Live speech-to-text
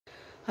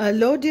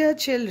Hello dear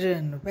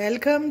children,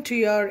 welcome to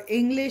your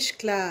English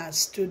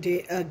class.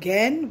 Today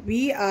again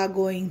we are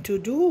going to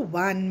do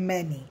one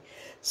many.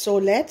 So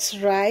let's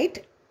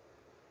write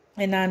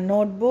in our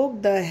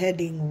notebook the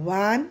heading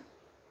one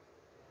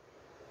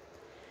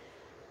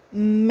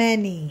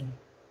many.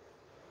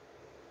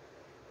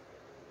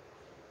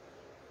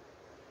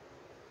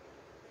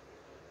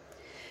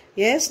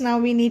 Yes, now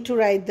we need to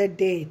write the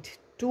date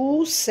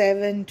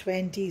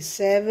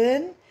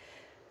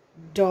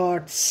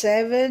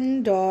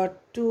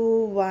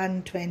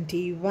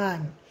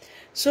 2/7/27.7.2121.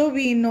 So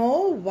we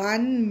know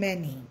one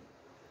many.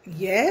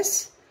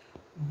 Yes,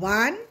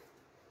 one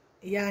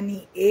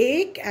yani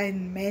ek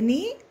and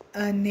many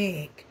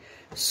anek.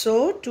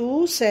 So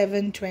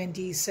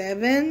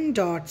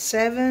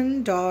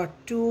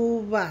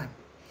 2/7/27.7.21.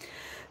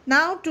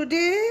 Now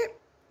today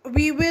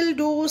we will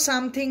do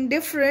something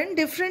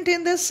different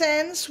in the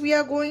sense we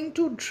are going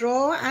to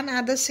draw and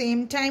at the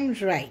same time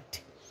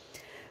write.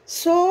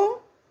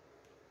 So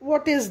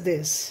what is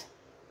this?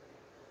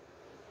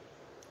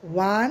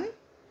 One,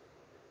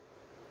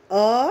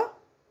 a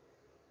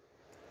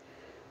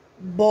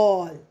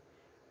ball.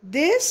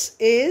 This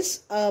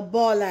is a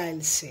ball,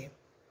 I'll say.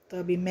 तो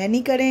अभी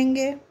many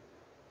करेंगे.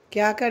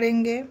 क्या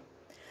करेंगे?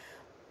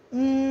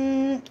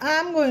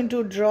 I'm going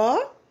to draw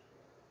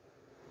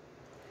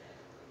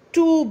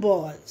two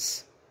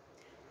balls.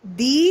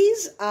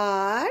 These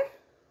are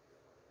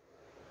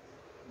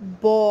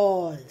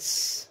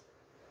balls.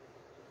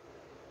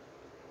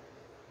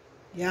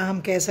 या हम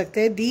कह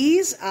सकते हैं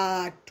these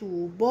are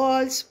two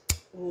balls.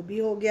 वो भी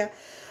हो गया.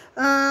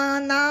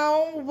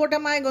 Now what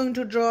am I going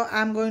to draw?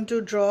 I'm going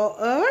to draw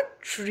a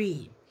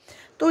tree.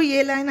 तो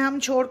ये लाइन हम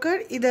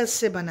छोड़कर इधर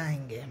से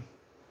बनाएंगे.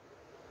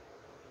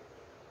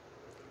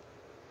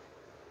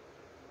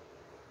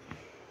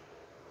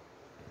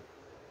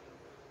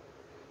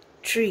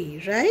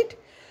 Tree, right?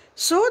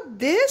 So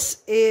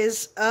this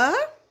is a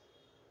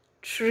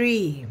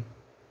tree.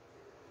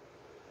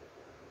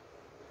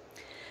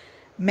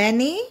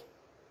 Many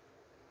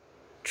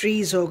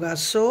trees hoga.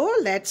 So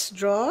let's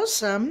draw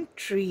some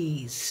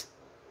trees.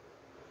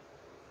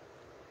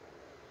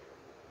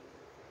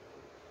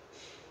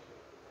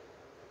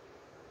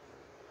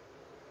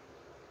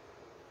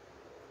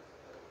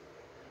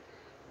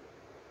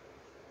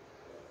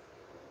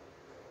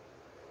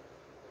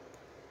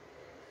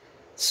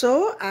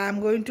 So I'm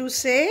going to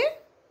say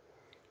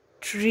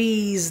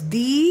trees.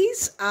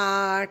 These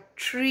are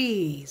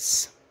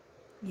trees.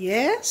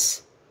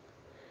 Yes?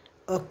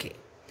 Okay.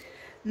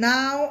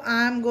 Now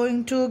I'm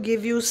going to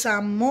give you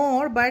some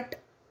more, but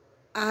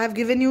I have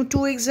given you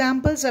two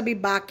examples. अभी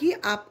बाकी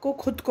आपको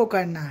खुद को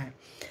करना है.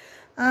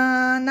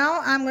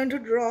 Now I'm going to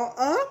draw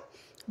a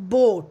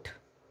boat.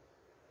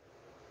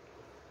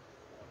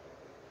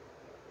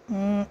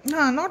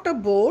 No, not a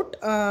boat.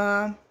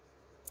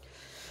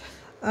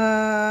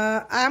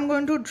 I'm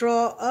going to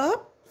draw a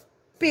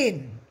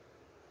pin.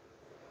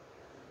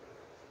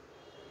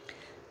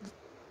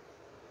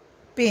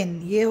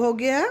 Pin. ये हो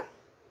गया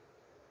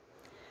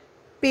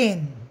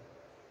pin.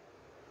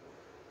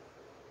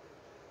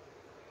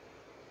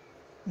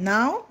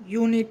 Now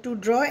you need to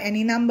draw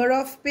any number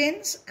of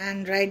pins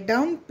and write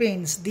down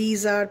pins.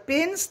 These are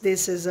pins.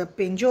 This is a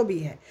pin. जो भी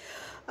है.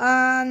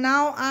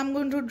 Now I'm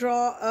going to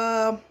draw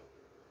a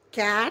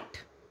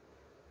cat.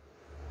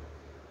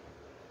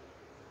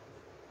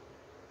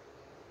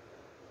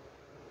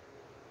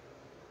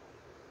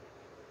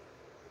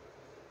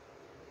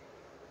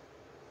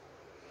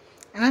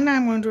 And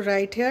I'm going to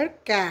write here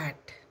cat.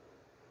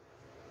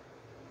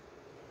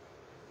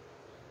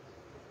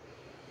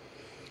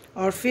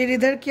 और फिर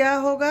इधर क्या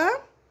होगा?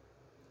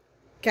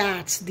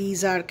 Cats.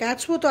 These are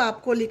cats. वो तो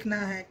आपको लिखना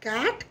है.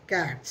 Cat,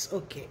 cats.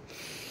 Okay.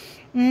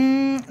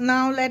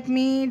 Now let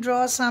me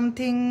draw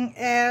something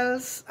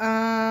else.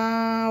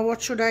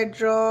 What should I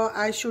draw?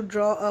 I should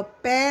draw a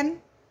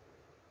pen.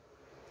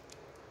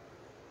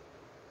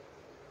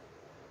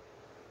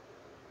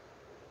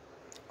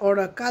 Or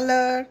a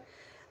color.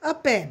 A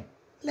pen.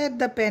 Let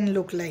the pen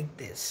look like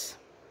this.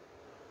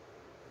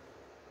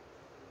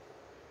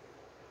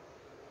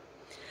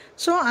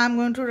 So I'm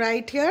going to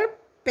write here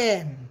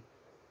pen.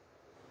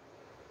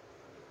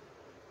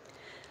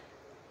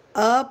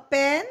 A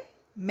pen,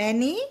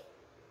 many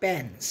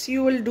pens.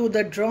 You will do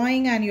the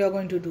drawing and you are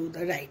going to do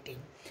the writing.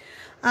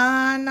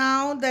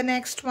 Now the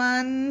next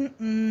one,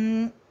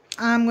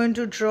 I'm going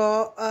to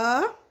draw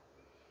a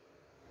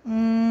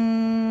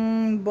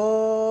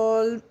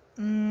ball,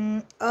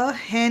 a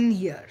hen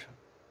here.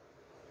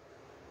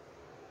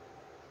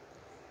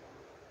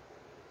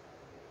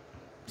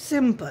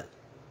 Simple.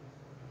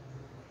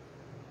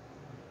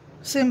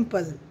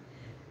 Simple.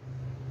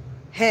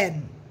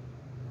 Hen.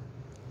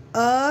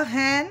 A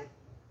hen.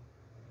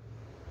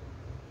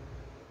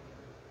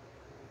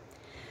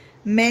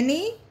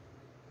 Many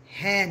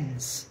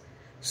hens.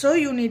 So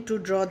you need to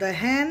draw the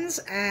hens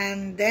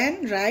and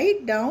then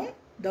write down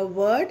the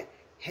word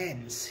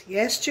hens.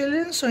 Yes,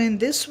 children. So in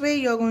this way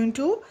you are going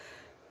to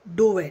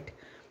do it.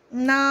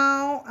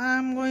 Now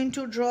I'm going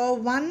to draw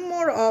one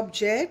more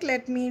object.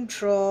 Let me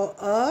draw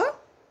a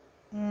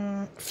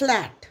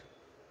flat.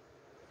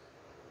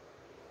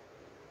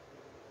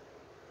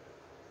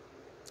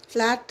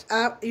 Flat,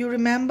 you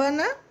remember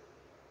na?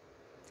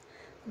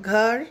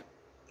 Ghar,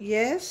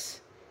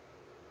 yes.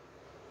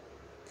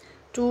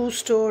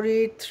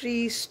 2-storied,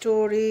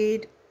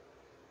 3-storied.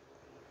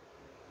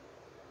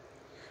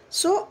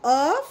 So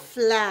a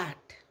flat.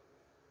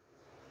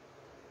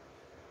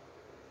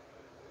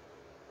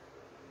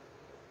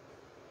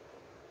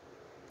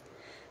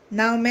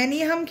 Now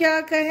many हम क्या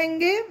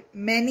कहेंगे?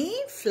 Many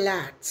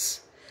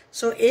flats.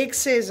 So एक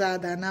से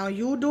ज़्यादा. Now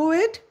you do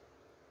it.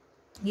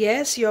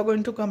 Yes, you're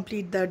going to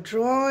complete the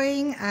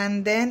drawing,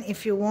 and then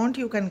if you want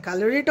you can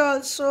color it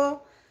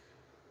also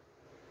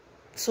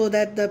so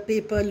that the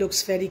paper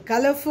looks very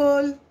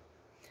colorful.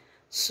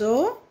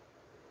 So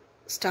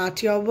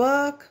start your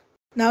work.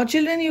 Now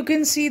children, you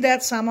can see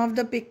that some of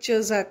the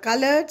pictures are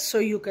colored, so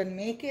you can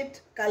make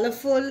it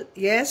colorful.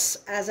 Yes,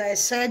 as I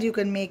said, you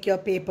can make your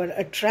paper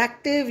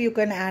attractive. You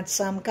can add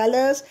some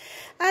colors,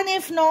 and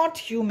if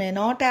not, you may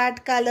not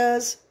add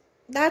colors.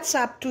 That's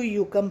up to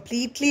you,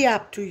 completely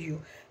up to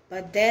you.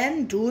 But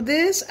then do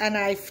this, and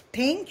I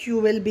think you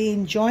will be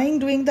enjoying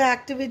doing the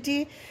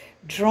activity,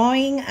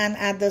 drawing, and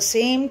at the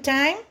same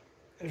time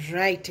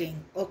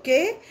writing.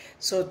 Okay,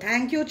 so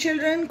thank you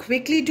children.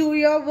 Quickly do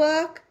your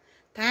work.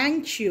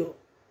 Thank you.